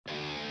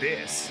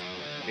This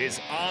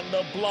is On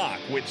the Block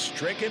with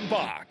Strick and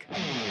Bach.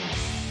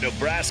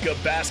 Nebraska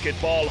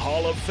Basketball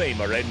Hall of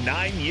Famer and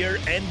 9-year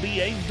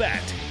NBA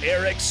vet,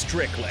 Eric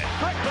Strickland.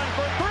 Strickland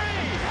for three!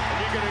 And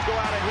you're going to go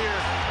out of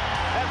here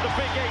as the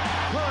Big 8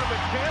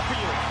 tournament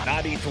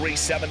champion.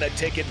 93.7 The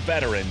Ticket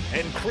veteran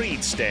and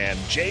Creed stan,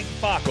 Jake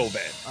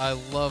Bakoven. I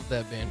love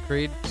that band,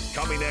 Creed.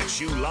 Coming at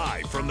you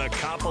live from the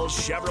Coppel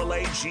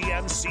Chevrolet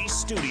GMC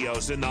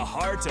studios in the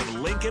heart of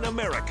Lincoln,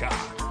 America.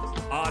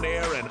 On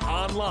air and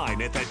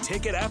online at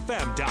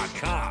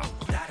theticketfm.com.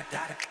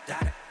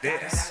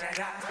 This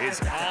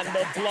is On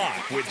the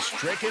Block with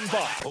Strick and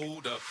Bach.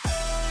 Hold up.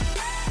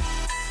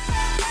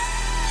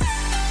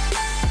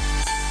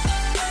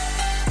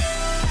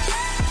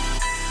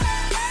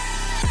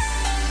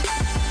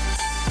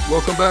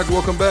 Welcome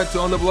back to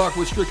On the Block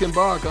with Strick and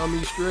Bach. I'm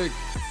E. Strick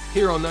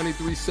here on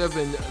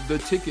 93.7 The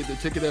Ticket,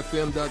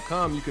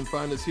 theticketfm.com. You can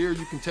find us here.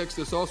 You can text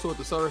us also at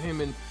the Sutter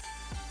Heyman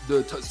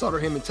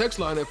text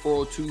line at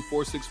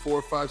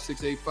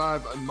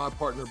 402-464-5685. And my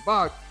partner,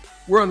 Bach.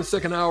 We're on the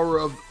second hour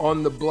of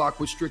On the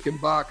Block with Strick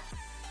and Bach.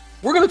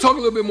 We're going to talk a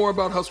little bit more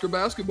about Husker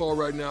basketball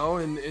right now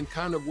and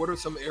kind of what are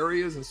some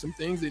areas and some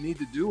things they need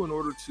to do in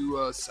order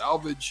to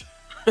salvage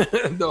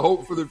the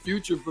hope for the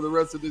future for the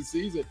rest of this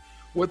season.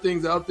 What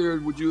things out there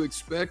would you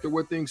expect or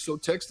what things? So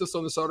text us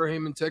on the Sutter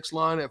Heyman text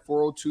line at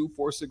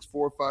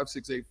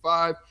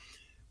 402-464-5685.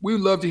 We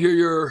would love to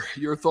hear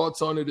your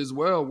thoughts on it as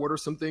well. What are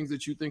some things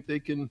that you think they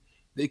can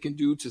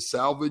do to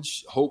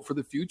salvage hope for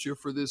the future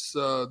for this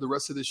the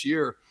rest of this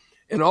year?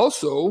 And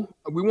also,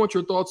 we want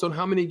your thoughts on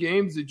how many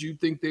games did you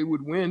think they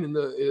would win in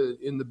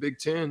the Big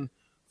Ten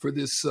for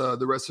this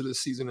the rest of this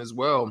season as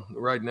well.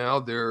 Right now,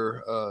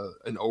 they're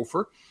an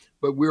offer,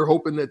 but we're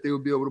hoping that they will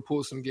be able to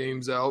pull some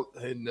games out,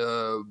 and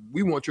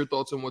we want your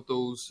thoughts on what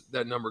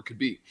that number could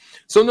be.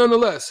 So,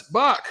 nonetheless,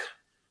 Bach,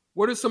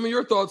 what are some of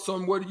your thoughts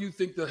on what do you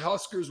think the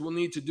Huskers will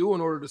need to do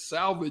in order to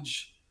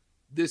salvage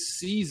this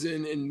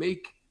season and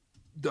make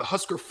the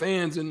Husker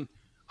fans and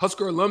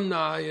Husker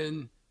alumni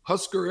and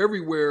Husker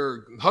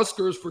everywhere,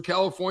 Huskers for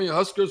California,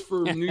 Huskers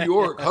for New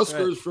York,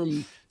 Huskers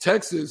from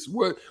Texas.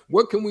 What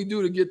can we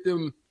do to get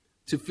them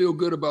to feel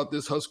good about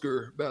this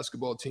Husker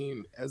basketball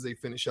team as they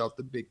finish out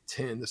the Big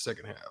Ten the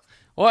second half?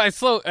 Well, I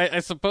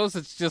suppose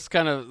it's just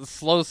kind of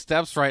slow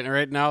steps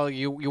right now.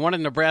 You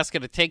wanted Nebraska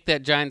to take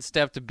that giant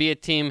step to be a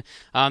team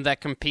that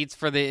competes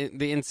for the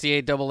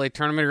NCAA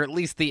tournament, or at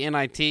least the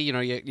NIT. You know,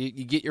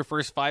 you get your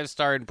first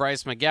 5-star in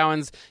Bryce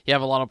McGowan's. You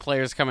have a lot of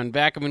players coming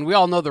back. I mean, we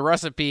all know the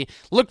recipe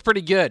looked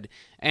pretty good,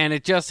 and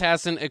it just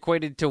hasn't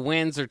equated to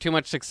wins or too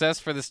much success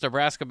for this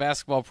Nebraska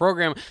basketball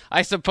program.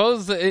 I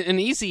suppose an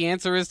easy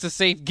answer is to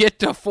say get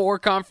to 4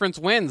 conference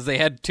wins. They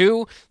had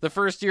 2 the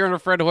first year under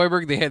Fred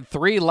Hoiberg. They had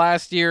 3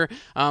 last year.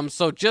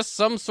 So just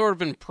some sort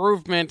of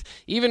improvement,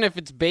 even if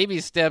it's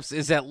baby steps,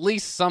 is at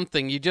least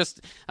something. You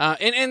just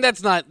and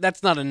that's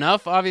not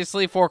enough.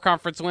 Obviously, 4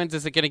 conference wins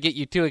isn't going to get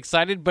you too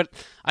excited. But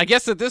I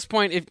guess at this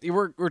point, if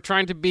we're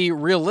trying to be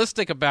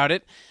realistic about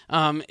it,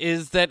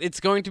 is that it's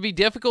going to be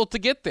difficult to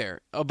get there.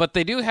 But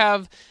they do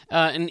have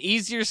an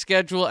easier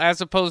schedule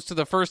as opposed to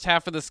the first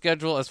half of the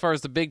schedule as far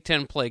as the Big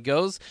Ten play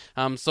goes.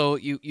 So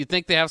you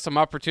think they have some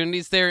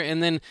opportunities there,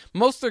 and then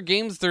most of their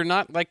games, they're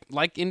not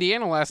like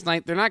Indiana last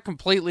night. They're not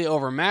completely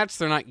overmatched.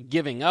 They're not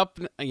giving up,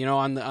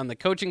 on the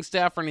coaching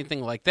staff or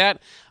anything like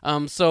that.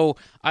 So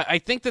I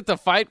think that the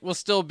fight will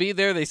still be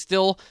there. They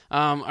still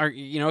are,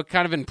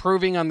 kind of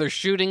improving on their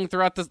shooting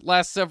throughout the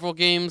last several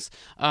games.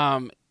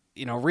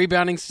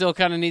 Rebounding still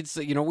kind of needs,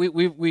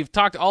 we've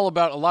talked all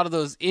about a lot of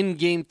those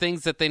in-game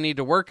things that they need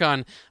to work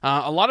on.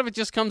 A lot of it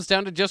just comes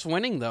down to just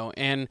winning, though.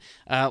 And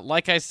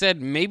like I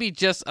said, maybe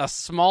just a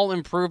small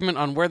improvement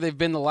on where they've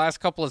been the last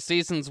couple of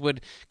seasons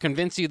would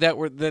convince you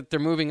that they're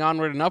moving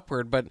onward and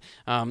upward. But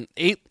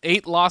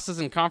 8 losses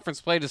in conference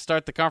play to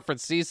start the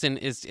conference season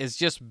is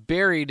just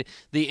buried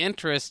the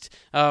interest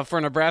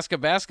for Nebraska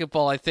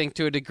basketball, I think,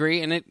 to a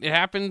degree. And it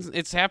happens.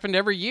 It's happened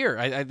every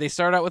year. They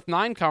started out with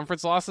 9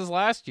 conference losses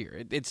last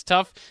year. It's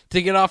tough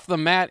to get off the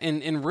mat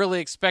and really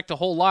expect a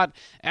whole lot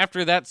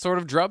after that sort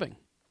of drubbing.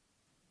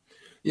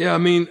 Yeah, I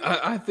mean,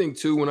 I think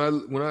too, when I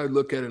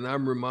look at it, and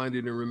I'm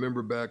reminded and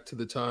remember back to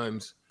the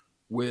times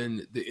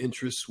when the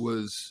interest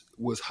was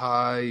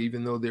high,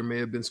 even though there may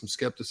have been some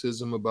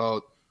skepticism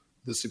about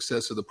the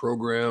success of the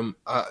program.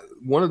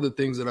 One of the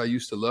things that I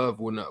used to love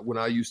when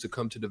I used to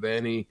come to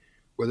Devaney,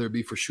 whether it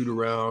be for shoot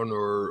around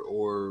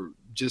or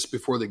just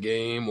before the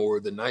game or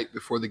the night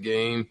before the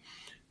game,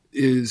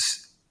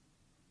 is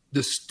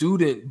the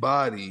student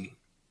body.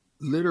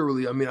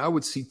 Literally, I mean, I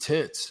would see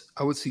tents.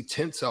 I would see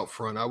tents out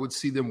front. I would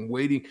see them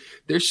waiting.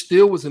 There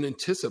still was an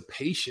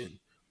anticipation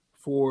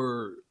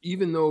for,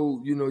 even though,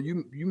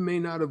 you may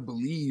not have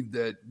believed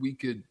that we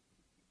could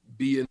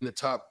be in the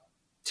top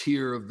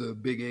tier of the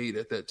Big 8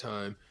 at that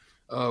time.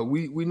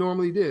 We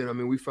normally did. I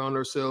mean, we found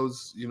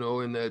ourselves,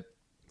 in that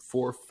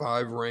 4 or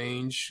 5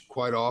 range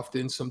quite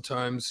often.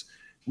 Sometimes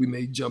we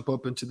may jump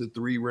up into the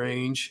 3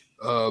 range,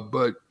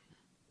 but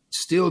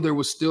still, there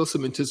was still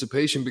some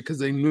anticipation because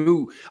they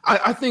knew.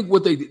 I think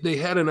what they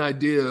had an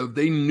idea of.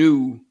 They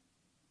knew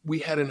we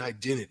had an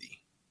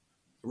identity,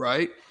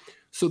 right?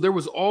 So there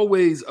was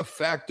always a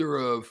factor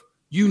of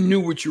you knew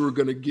what you were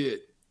going to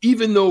get,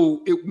 even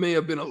though it may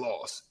have been a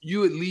loss.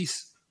 You at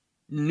least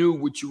knew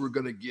what you were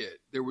going to get.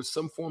 There was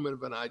some form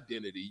of an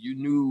identity. You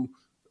knew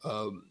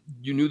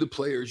the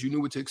players. You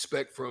knew what to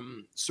expect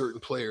from certain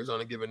players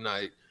on a given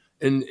night.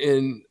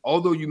 And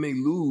although you may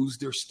lose,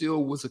 there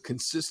still was a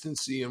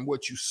consistency in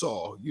what you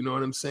saw. You know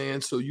what I'm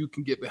saying? So you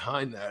can get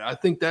behind that. I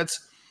think that's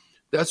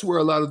where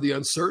a lot of the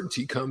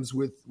uncertainty comes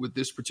with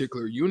this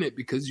particular unit,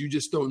 because you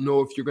just don't know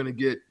if you're going to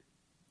get.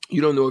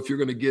 You don't know if you're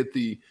going to get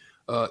the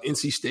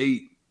NC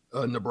State,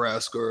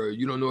 Nebraska, or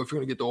you don't know if you're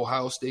going to get the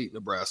Ohio State,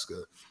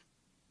 Nebraska.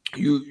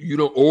 You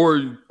don't,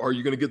 or are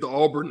you going to get the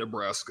Auburn,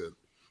 Nebraska?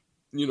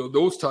 You know,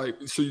 those type.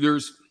 So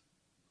there's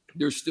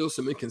still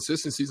some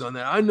inconsistencies on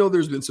that. I know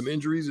there's been some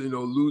injuries, you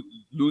know,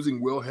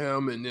 losing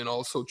Wilhelm and then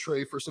also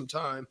Trey for some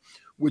time,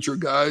 which are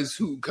guys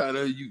who kind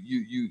of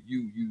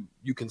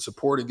you can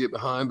support and get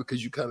behind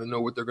because you kind of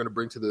know what they're going to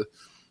bring to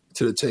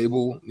the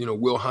table. You know,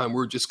 Wilhelm,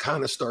 we're just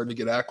kind of starting to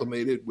get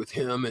acclimated with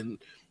him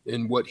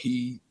and what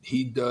he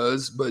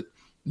does. But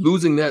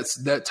losing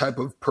that type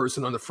of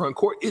person on the front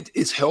court,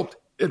 it's helped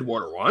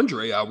Eduardo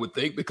Andre, I would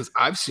think, because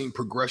I've seen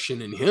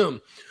progression in him,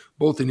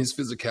 both in his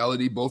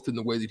physicality, both in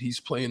the way that he's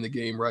playing the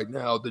game right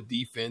now, the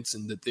defense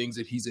and the things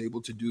that he's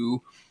able to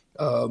do.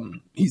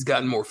 He's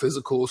gotten more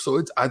physical.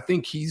 So I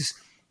think he's,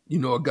 you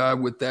know, a guy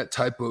with that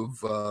type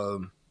of,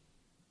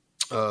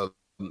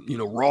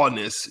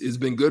 rawness has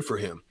been good for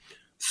him.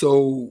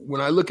 So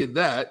when I look at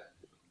that,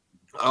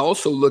 I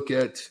also look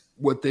at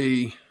what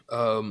they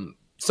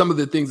some of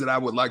the things that I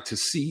would like to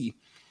see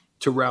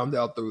to round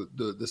out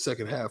the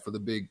second half of the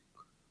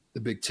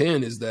Big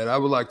Ten is that I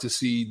would like to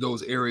see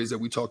those areas that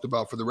we talked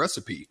about for the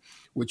recipe,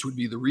 which would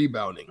be the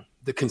rebounding,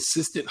 the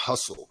consistent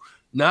hustle,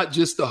 not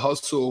just the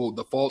hustle,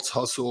 the false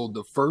hustle,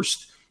 the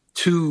first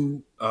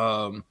two,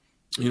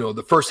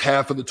 the first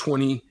half of the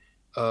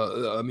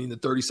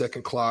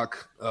 30-second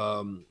clock,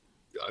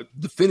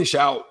 the finish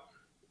out,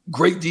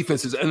 great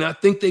defenses. And I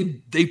think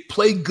they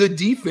play good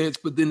defense,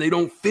 but then they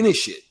don't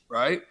finish it,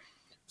 right?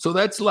 So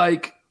that's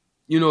like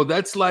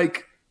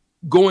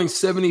going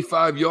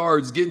 75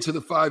 yards, getting to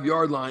the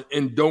 5-yard line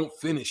and don't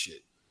finish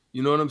it.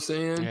 You know what I'm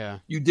saying? Yeah.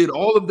 You did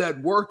all of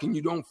that work and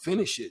you don't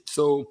finish it.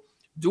 So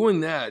doing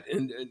that,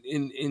 and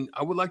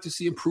I would like to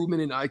see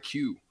improvement in IQ.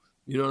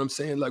 You know what I'm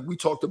saying? Like we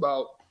talked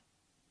about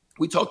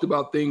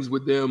things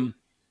with them,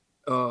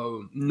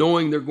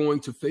 knowing they're going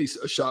to face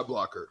a shot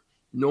blocker,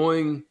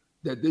 knowing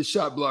that this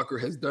shot blocker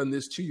has done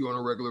this to you on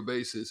a regular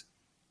basis.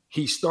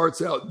 He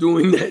starts out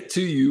doing that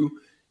to you,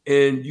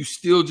 and you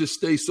still just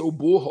stay so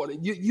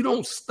bullheaded. You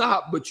don't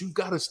stop, but you've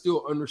got to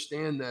still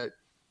understand that,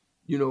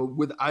 you know,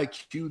 with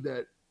IQ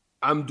that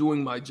I'm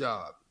doing my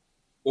job.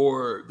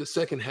 Or the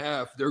second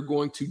half, they're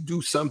going to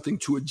do something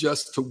to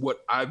adjust to what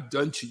I've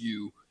done to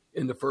you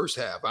in the first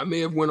half. I may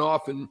have went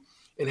off and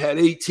had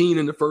 18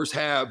 in the first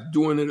half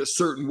doing it a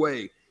certain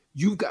way.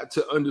 You've got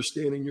to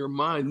understand in your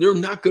mind, they're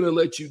not going to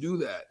let you do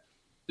that.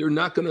 They're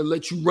not going to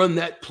let you run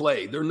that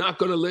play. They're not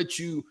going to let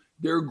you.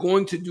 They're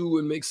going to do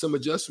and make some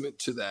adjustment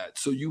to that.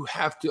 So you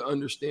have to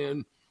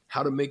understand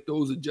how to make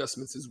those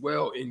adjustments as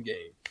well in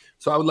game.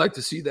 So I would like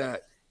to see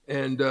that.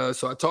 And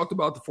so I talked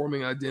about the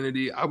forming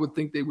identity. I would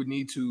think they would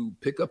need to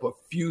pick up a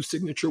few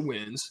signature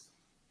wins.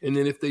 And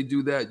then if they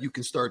do that, you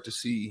can start to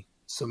see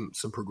some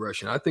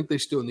progression. I think they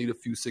still need a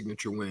few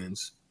signature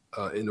wins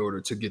in order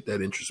to get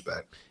that interest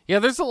back. Yeah,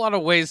 there's a lot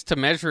of ways to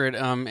measure it,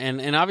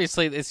 and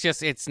obviously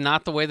it's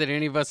not the way that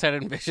any of us had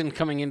envisioned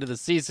coming into the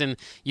season.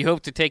 You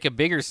hope to take a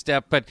bigger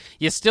step, but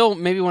you still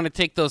maybe want to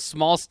take those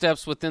small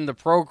steps within the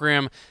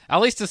program,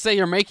 at least to say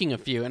you're making a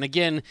few. And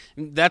again,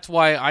 that's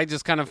why I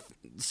just kind of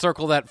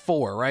circle that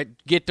 4, right?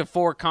 Get to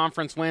 4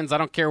 conference wins. I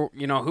don't care,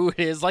 who it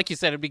is. Like you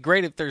said, it'd be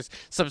great if there's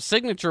some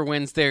signature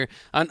wins there.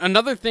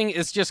 Another thing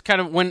is just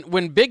kind of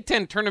when Big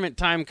Ten tournament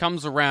time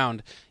comes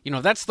around,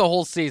 that's the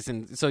whole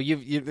season. So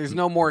there's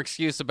no more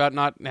excuse about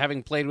not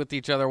having played with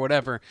each other or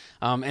whatever.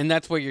 And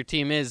that's what your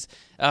team is.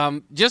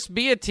 Just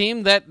be a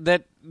team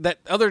that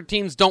other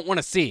teams don't want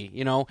to see,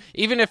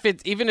 even if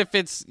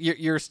it's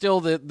you're still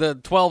the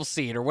 12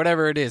 seed or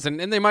whatever it is,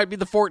 and they might be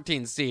the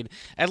 14 seed.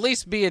 At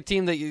least be a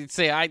team that you'd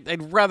say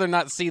I'd rather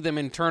not see them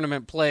in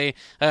tournament play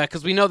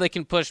because we know they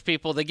can push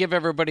people. They give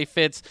everybody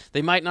fits.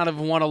 They might not have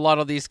won a lot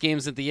of these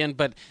games at the end,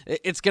 but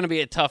it's going to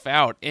be a tough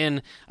out.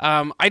 And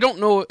I don't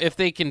know if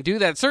they can do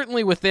that.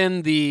 Certainly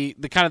within the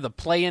kind of the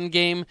play-in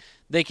game,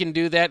 they can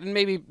do that, and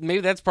maybe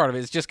that's part of it.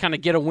 Is just kind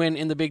of get a win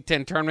in the Big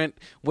Ten tournament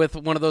with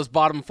one of those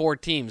bottom 4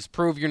 teams.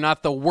 Prove you're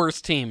not the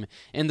worst team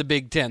in the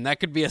Big Ten. That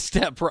could be a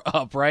step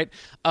up, right?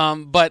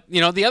 But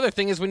the other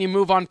thing is when you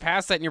move on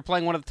past that and you're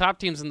playing one of the top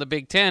teams in the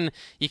Big Ten,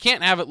 you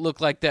can't have it look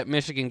like that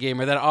Michigan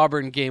game or that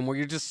Auburn game where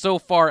you're just so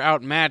far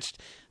outmatched.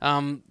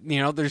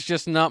 there's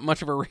just not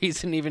much of a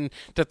reason even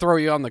to throw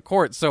you on the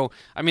court. So,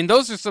 I mean,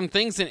 those are some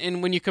things.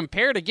 And when you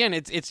compare it again,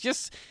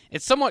 it's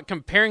somewhat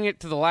comparing it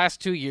to the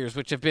last 2 years,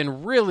 which have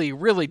been really,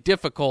 really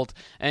difficult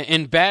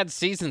in bad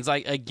seasons.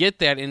 I get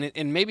that.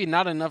 And maybe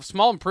not enough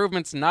small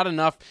improvements, not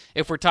enough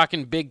if we're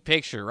talking big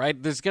picture,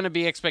 right? There's going to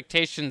be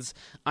expectations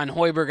on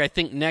Hoiberg, I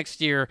think,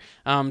 next year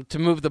to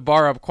move the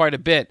bar up quite a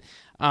bit.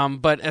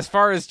 But as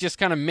far as just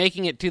kind of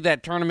making it to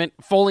that tournament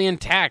fully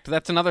intact,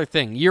 that's another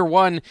thing. Year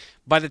one,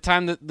 by the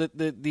time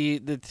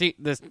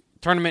the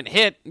tournament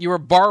hit, you were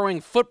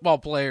borrowing football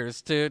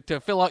players to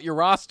fill out your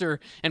roster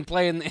and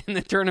play in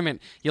the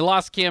tournament. You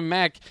lost Cam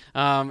Mack,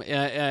 among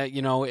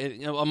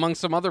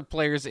some other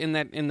players in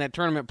that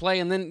tournament play.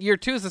 And then year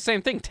two is the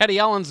same thing. Teddy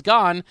Allen's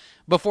gone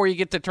before you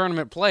get to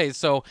tournament play.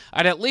 So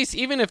I'd at least,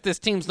 even if this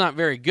team's not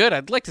very good,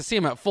 I'd like to see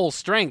him at full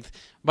strength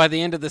by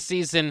the end of the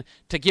season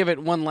to give it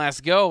one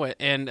last go,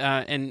 and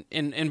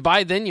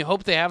by then you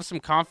hope they have some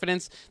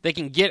confidence they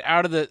can get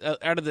out of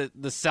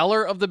the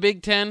cellar of the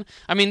Big Ten.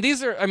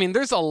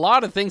 There's a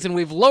lot of things, and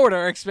we've lowered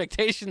our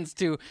expectations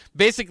to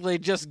basically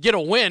just get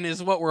a win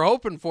is what we're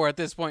hoping for at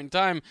this point in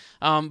time.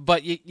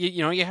 But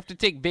you have to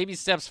take baby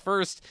steps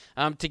first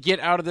to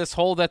get out of this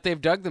hole that they've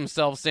dug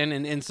themselves in,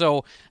 and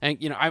so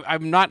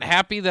I'm not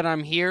happy that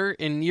I'm here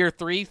in year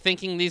three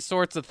thinking these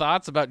sorts of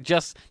thoughts about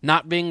just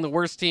not being the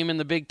worst team in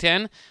the Big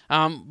Ten.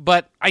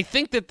 But I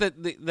think that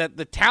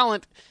the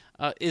talent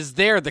is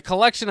there. The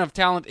collection of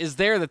talent is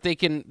there that they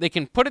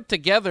can put it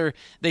together.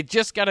 They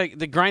just got to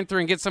grind through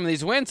and get some of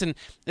these wins. And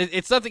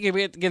it's nothing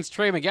against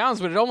Trey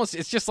McGowan's, but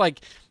it's just like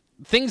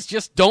things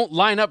just don't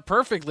line up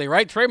perfectly,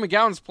 right? Trey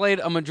McGowan's played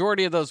a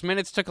majority of those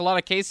minutes, took a lot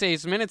of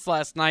Casey's minutes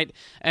last night,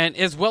 and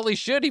as well he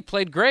should. He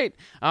played great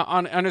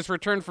on his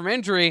return from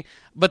injury,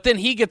 but then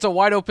he gets a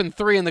wide open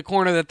three in the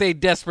corner that they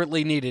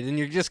desperately needed, and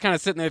you're just kind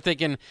of sitting there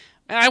thinking,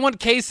 I want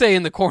Casey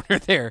in the corner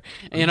there.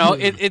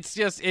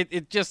 The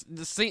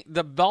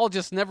ball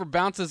just never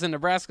bounces in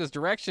Nebraska's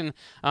direction,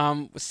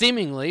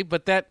 seemingly,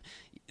 but that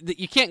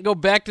you can't go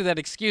back to that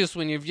excuse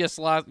when you've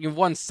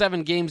won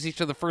 7 games each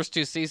of the first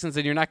 2 seasons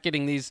and you're not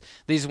getting these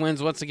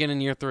wins once again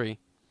in year 3.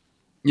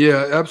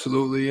 Yeah,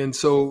 absolutely. And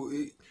so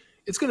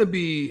it's going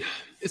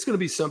to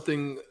be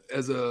something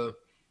as a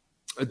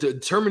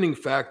determining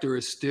factor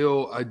is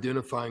still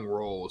identifying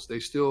roles. They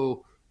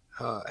still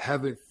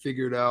haven't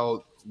figured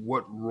out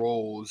what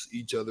roles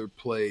each other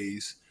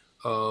plays.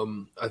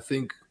 I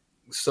think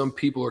some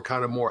people are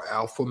kind of more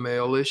alpha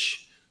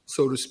male-ish,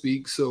 so to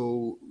speak.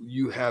 So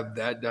you have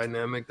that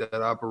dynamic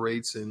that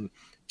operates, and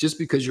just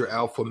because you're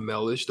alpha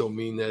male-ish don't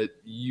mean that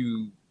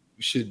you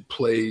should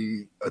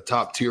play a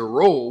top tier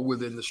role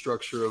within the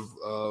structure of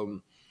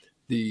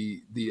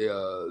the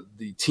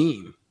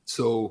team.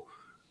 So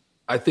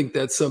I think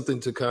that's something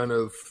to kind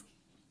of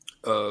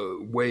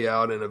weigh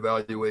out and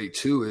evaluate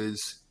too,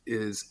 is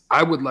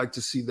I would like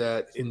to see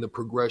that in the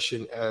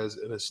progression as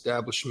an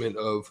establishment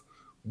of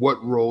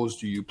what roles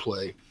do you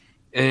play.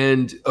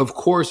 And of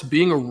course,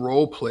 being a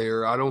role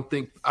player, I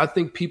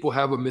think people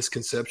have a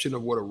misconception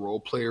of what a role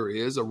player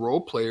is. A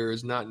role player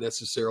is not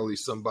necessarily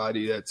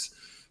somebody that's,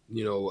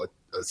 a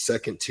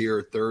second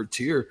tier, third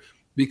tier,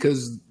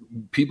 because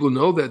people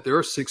know that there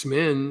are 6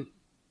 men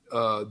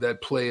that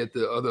play at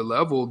the other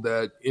level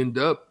that end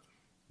up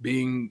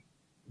being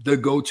the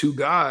go-to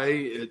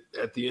guy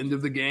at the end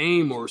of the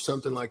game or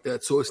something like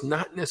that. So it's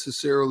not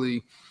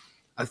necessarily,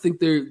 I think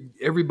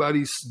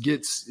everybody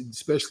gets,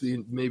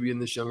 especially maybe in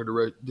this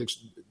younger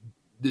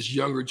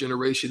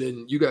generation,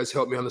 and you guys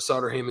help me on the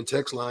Sauter-Heyman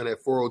text line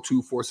at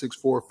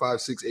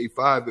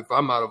 402-464-5685 if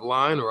I'm out of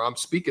line or I'm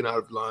speaking out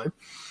of line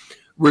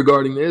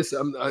regarding this.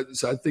 I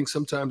think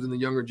sometimes in the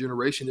younger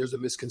generation, there's a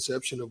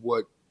misconception of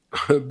what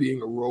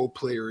being a role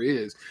player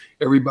is.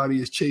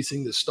 Everybody is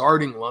chasing the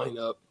starting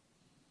lineup,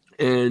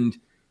 and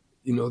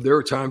there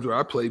are times where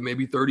I played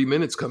maybe 30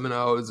 minutes coming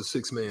out as a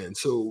 6-man.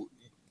 So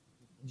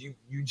you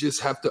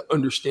just have to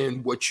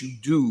understand what you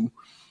do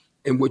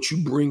and what you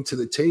bring to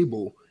the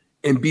table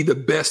and be the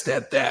best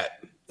at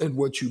that and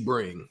what you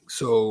bring.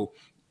 So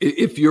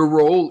if your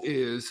role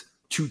is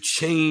to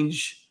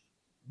change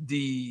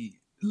the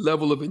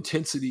level of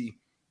intensity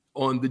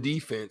on the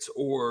defense,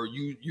 or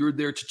you're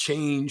there to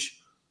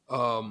change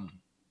the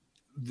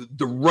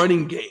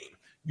running game,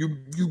 you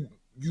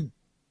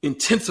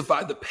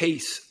intensify the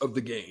pace of the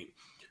game.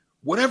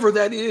 Whatever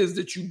that is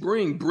that you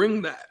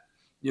bring that.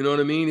 You know what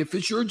I mean? If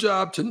it's your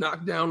job to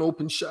knock down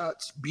open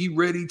shots, be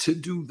ready to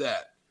do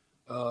that.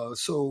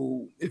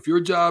 So if your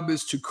job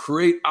is to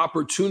create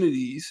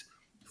opportunities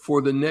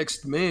for the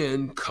next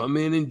man, come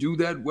in and do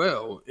that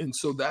well. And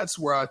so that's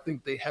where I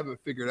think they haven't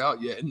figured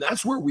out yet. And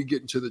that's where we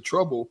get into the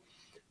trouble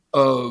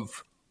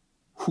of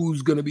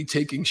who's going to be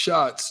taking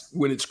shots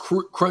when it's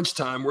crunch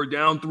time. We're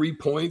down 3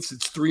 points.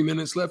 It's 3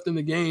 minutes left in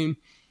the game.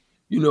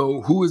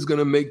 Who is going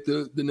to make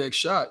the next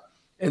shot?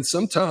 And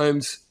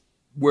sometimes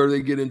where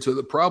they get into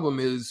the problem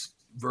is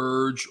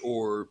Verge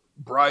or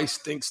Bryce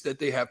thinks that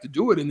they have to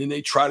do it, and then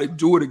they try to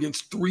do it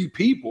against 3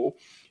 people,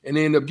 and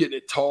they end up getting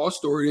it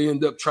tossed, or they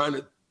end up trying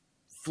to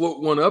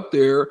float one up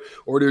there,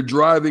 or they're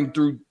driving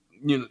through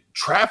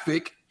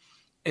traffic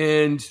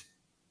and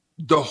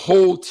the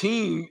whole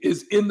team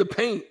is in the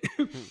paint.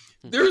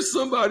 There's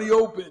somebody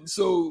open.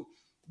 So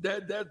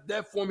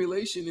that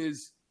formulation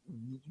is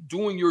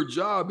doing your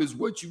job is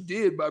what you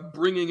did by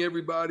bringing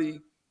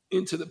everybody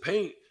into the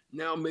paint.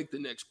 Now make the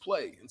next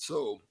play. And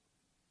so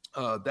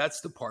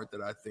that's the part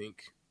that I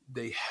think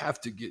they have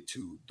to get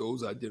to,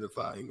 those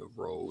identifying of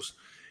roles.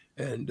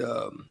 And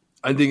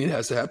I think it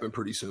has to happen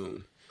pretty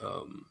soon.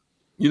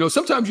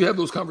 Sometimes you have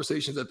those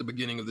conversations at the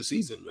beginning of the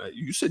season, right?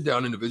 You sit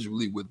down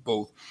individually with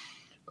both,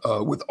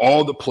 with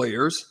all the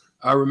players.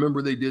 I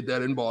remember they did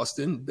that in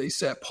Boston. They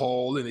sat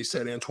Paul and they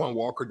sat Antoine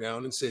Walker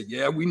down and said,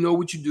 yeah, we know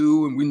what you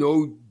do. And we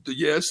know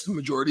the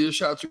majority of the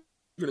shots are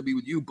going to be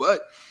with you,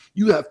 but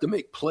you have to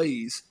make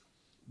plays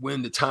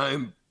when the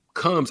time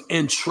comes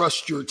and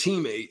trust your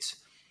teammates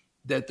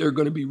that they're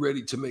going to be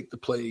ready to make the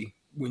play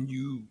when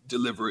you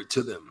deliver it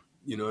to them.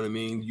 You know what I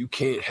mean? You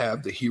can't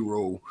have the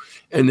hero.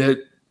 And that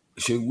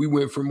we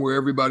went from where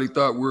everybody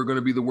thought we were going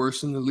to be the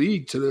worst in the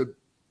league to the,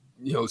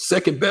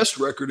 second best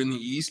record in the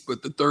East,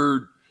 but the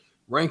third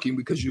ranking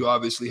because you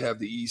obviously have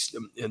the East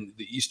and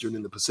the Eastern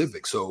and the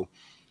Pacific. So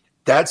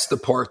that's the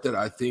part that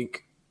I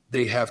think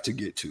they have to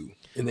get to.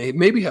 And they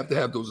maybe have to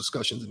have those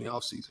discussions in the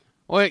offseason.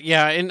 Well,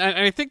 yeah, and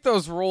I think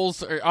those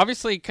roles are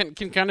obviously can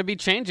kind of be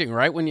changing,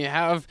 right? When you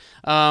have,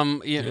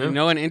 an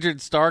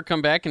injured star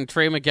come back and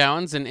Trey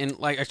McGowan's, and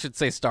like I should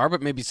say star,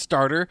 but maybe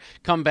starter,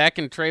 come back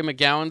and Trey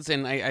McGowan's,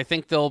 and I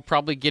think they'll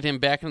probably get him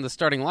back in the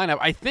starting lineup.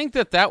 I think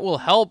that will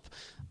help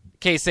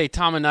Keisei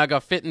Tominaga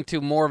fit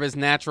into more of his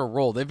natural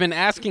role. They've been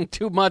asking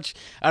too much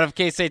out of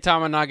Keisei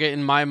Tominaga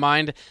in my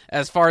mind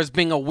as far as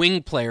being a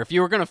wing player. If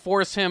you were going to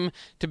force him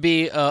to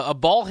be a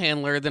ball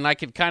handler, then I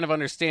could kind of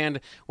understand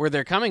where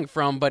they're coming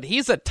from, but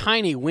he's a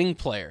tiny wing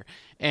player.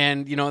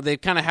 And, they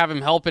kind of have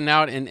him helping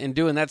out and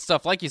doing that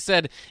stuff. Like you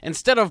said,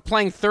 instead of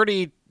playing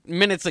 30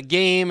 minutes a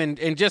game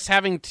and just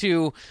having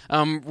to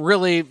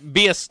really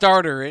be a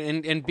starter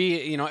and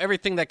be,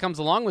 everything that comes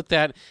along with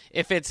that.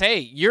 If it's, hey,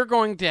 you're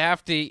going to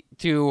have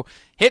to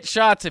hit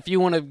shots if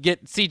you want to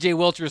get CJ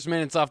Wilcher's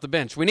minutes off the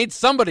bench. We need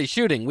somebody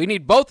shooting. We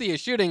need both of you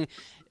shooting.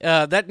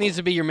 That needs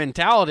to be your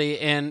mentality,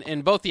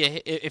 and both of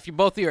you, if you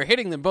both of you are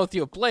hitting, then both of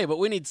you play. But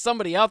we need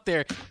somebody out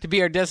there to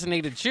be our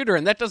designated shooter,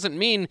 and that doesn't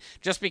mean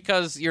just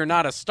because you're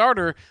not a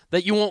starter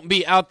that you won't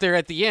be out there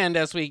at the end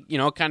as we,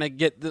 kind of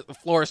get the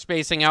floor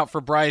spacing out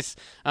for Bryce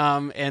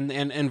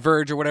and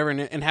Verge or whatever,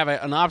 and have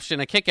an option,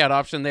 a kick-out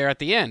option there at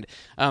the end.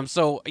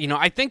 So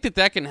I think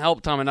that can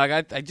help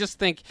Tominaga. I just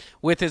think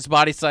with his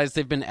body size,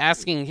 they've been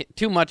asking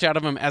too much out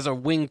of him as a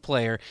wing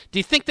player. Do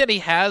you think that he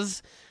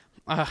has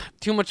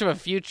too much of a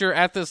future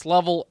at this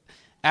level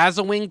as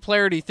a wing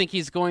player? Do you think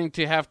he's going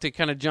to have to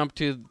kind of jump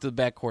to the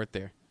backcourt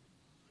there?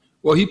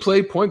 Well, he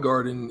played point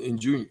guard in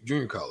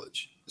junior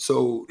college,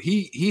 so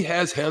he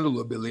has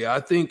handle ability. I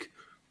think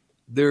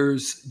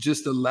there's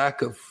just a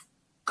lack of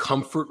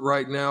comfort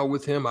right now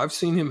with him. I've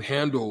seen him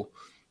handle,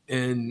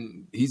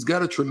 and he's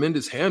got a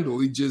tremendous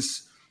handle.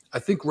 I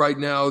think right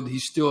now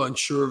he's still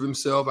unsure of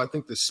himself. I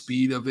think the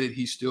speed of it,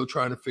 he's still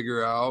trying to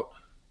figure out,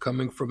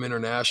 coming from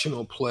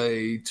international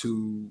play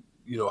to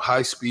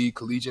high speed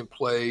collegiate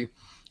play.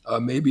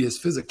 Maybe his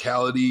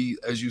physicality,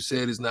 as you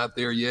said, is not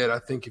there yet. I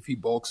think if he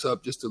bulks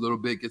up just a little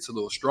bit, gets a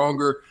little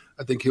stronger,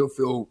 I think he'll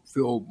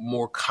feel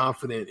more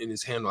confident in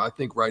his handle. I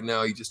think right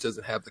now he just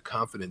doesn't have the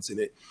confidence in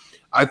it.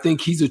 I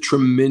think he's a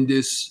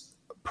tremendous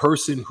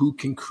person who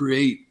can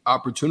create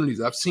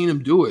opportunities. I've seen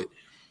him do it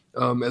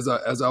as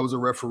I was a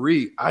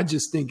referee. I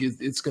just think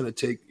it's going to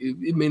take.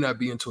 It may not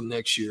be until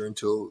next year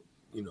until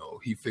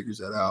he figures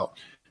that out.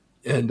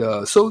 And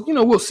so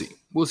we'll see.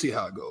 We'll see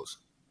how it goes.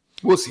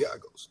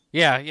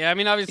 Yeah. I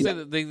mean,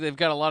 obviously they've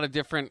got a lot of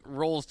different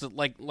roles to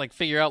like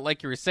figure out.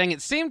 Like you were saying,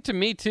 it seemed to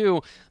me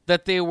too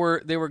that they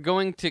were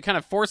going to kind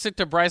of force it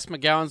to Bryce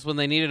McGowan's when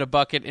they needed a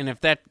bucket, and if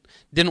that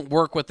didn't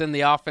work within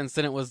the offense,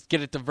 then it was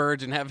get it to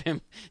Verge and have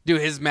him do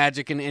his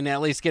magic and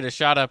at least get a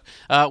shot up,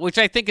 which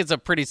I think is a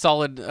pretty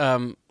solid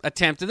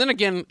attempt. And then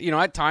again,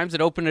 at times it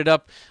opened it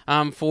up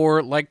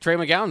for like Trey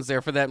McGowan's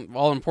there for that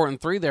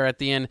all-important three there at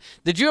the end.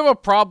 Did you have a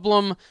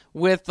problem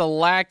with the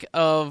lack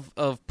of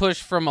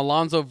push from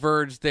Alonzo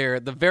Verge there?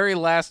 The very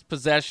last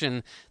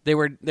possession, they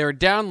were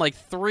down like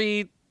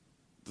three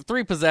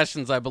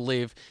possessions, I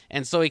believe,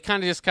 and so he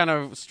kind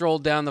of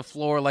strolled down the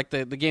floor like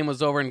the game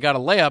was over and got a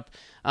layup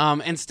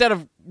instead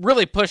of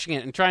really pushing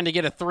it and trying to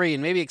get a three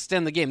and maybe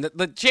extend the game.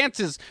 The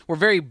chances were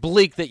very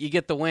bleak that you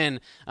get the win,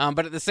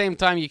 but at the same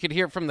time, you could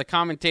hear it from the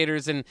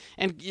commentators, and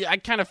I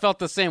kind of felt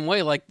the same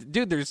way. Like,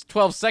 dude, there's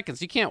 12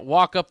 seconds. You can't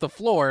walk up the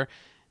floor.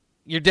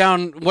 You're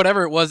down,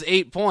 whatever it was,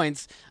 8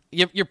 points.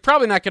 You're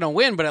probably not going to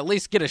win, but at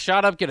least get a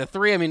shot up, get a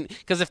three. I mean,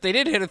 because if they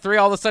did hit a three,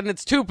 all of a sudden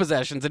it's 2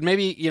 possessions, and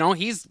maybe,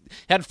 he's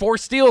had 4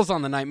 steals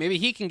on the night. Maybe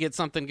he can get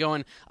something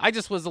going. I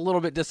just was a little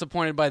bit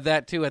disappointed by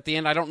that, too, at the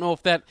end. I don't know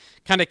if that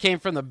kind of came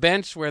from the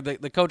bench where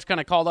the coach kind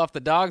of called off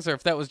the dogs, or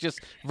if that was just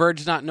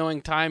Verge not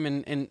knowing time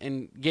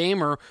in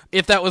game, or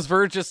if that was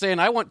Verge just saying,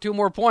 I want 2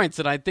 more points,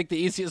 and I think the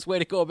easiest way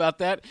to go about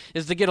that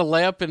is to get a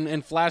layup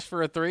and flash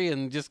for a three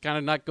and just kind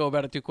of not go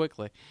about it too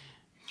quickly.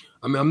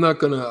 I mean,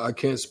 I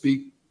can't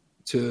speak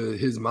to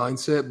his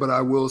mindset. But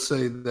I will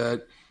say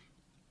that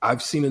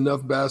I've seen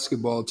enough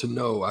basketball to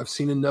know, I've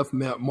seen enough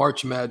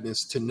March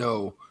Madness to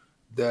know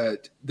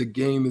that the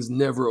game is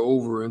never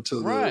over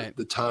until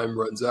the time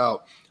runs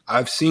out.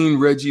 I've seen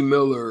Reggie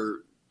Miller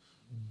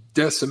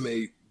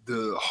decimate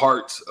the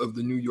hearts of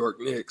the New York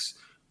Knicks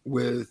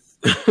with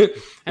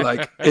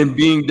and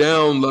being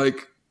down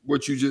like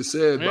what you just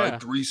said by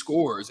 3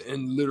 scores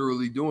and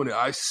literally doing it.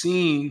 I've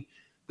seen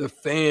the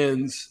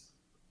fans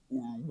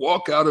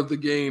walk out of the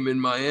game in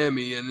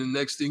Miami, and the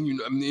next thing you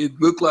know, I mean, it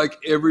looked like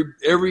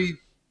every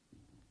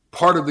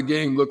part of the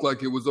game looked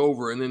like it was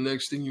over, and then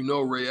next thing you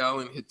know, Ray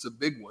Allen hits a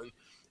big one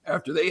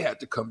after they had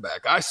to come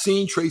back. I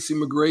seen Tracy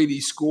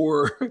McGrady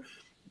score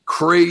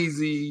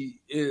crazy,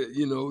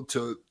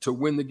 to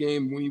win the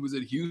game when he was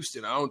at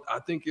Houston. I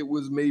think it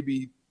was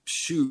maybe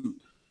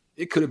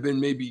it could have been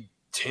maybe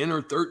 10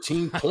 or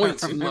 13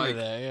 points in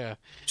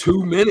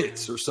 2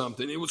 minutes or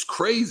something. It was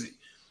crazy.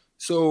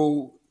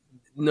 So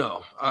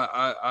no,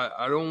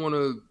 I don't want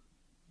to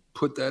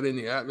put that in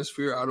the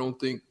atmosphere. I don't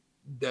think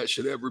that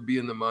should ever be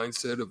in the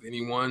mindset of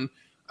anyone,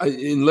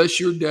 unless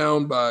you're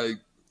down by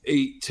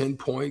 8-10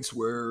 points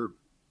where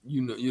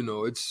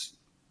it's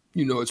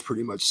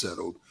pretty much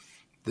settled.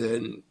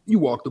 Then you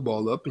walk the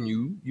ball up and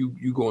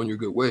you go on your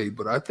good way.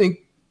 But I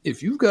think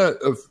if you've got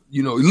at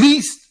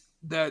least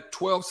that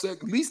 12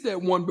 seconds, at least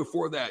that one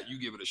before that, you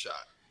give it a shot.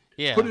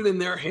 Yeah. Put it in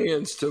their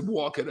hands to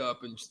walk it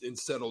up and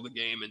settle the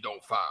game and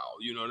don't foul.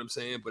 You know what I'm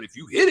saying? But if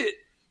you hit it,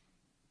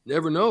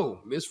 never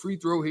know. Miss free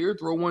throw here,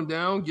 throw one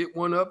down, get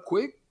one up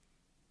quick.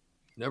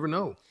 Never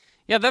know.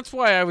 Yeah, that's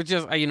why I would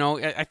just,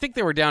 I think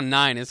they were down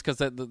 9 is because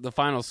the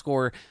final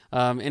score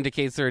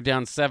indicates they were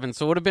down 7.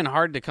 So it would have been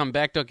hard to come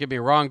back, don't get me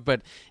wrong,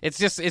 but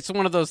it's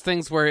one of those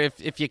things where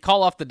if you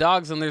call off the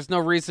dogs and there's no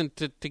reason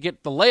to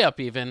get the layup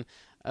even,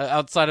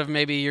 outside of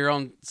maybe your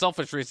own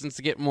selfish reasons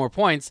to get more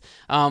points,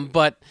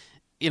 but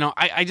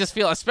I just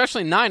feel,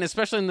 especially 9,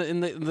 especially in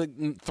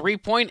the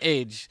 3-point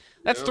age,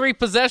 that's 3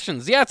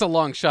 possessions. Yeah, it's a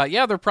long shot.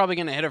 Yeah, they're probably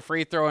going to hit a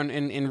free throw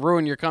and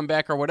ruin your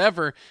comeback or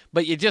whatever.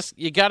 But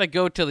you got to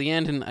go till the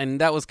end,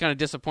 and that was kind of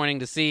disappointing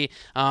to see.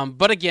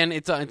 But again,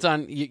 it's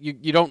on.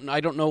 You don't.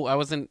 I don't know. I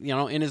wasn't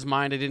in his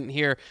mind. I didn't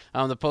hear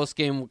the post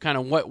game kind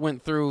of what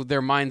went through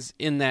their minds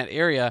in that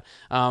area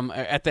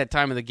at that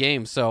time of the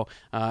game. So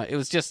it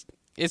was just.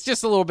 It's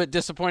just a little bit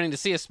disappointing to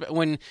see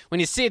when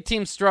you see a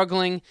team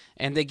struggling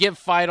and they give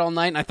fight all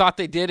night. And I thought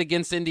they did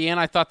against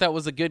Indiana. I thought that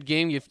was a good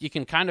game. You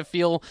can kind of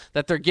feel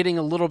that they're getting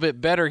a little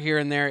bit better here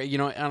and there.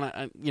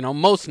 On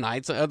most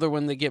nights, other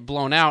when they get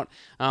blown out.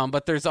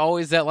 But there's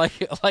always that,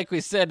 like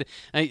we said.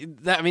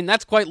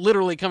 That's quite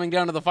literally coming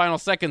down to the final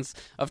seconds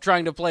of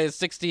trying to play a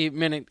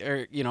 60-minute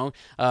or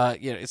a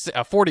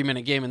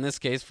 40-minute game in this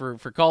case for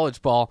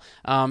college ball.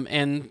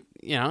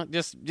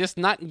 Just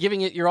not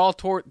giving it your all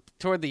toward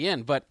the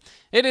end. But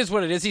it is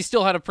what it is. He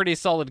still had a pretty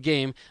solid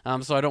game,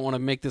 so I don't want to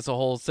make this a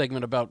whole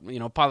segment about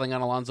piling on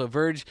Alonzo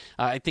Verge.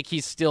 I think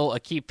he's still a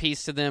key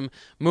piece to them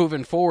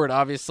moving forward,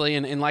 obviously.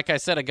 And like I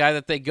said, a guy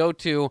that they go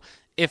to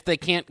if they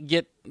can't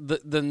get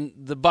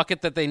the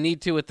bucket that they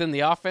need to within the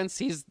offense.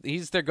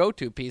 He's their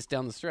go-to piece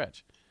down the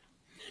stretch.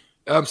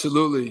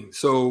 Absolutely.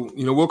 So,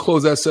 we'll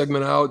close that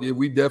segment out.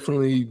 We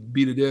definitely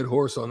beat a dead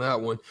horse on that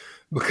one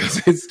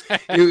because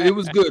it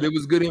was good. It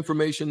was good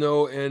information,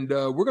 though. And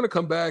we're going to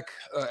come back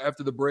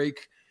after the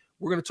break.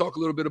 We're going to talk a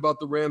little bit about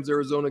the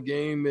Rams-Arizona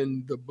game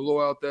and the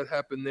blowout that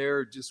happened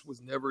there. It just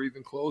was never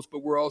even close.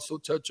 But we'll also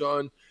touch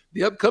on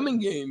the upcoming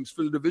games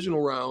for the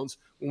divisional rounds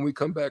when we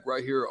come back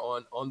right here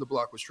on The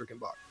Block with Stricken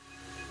Bach.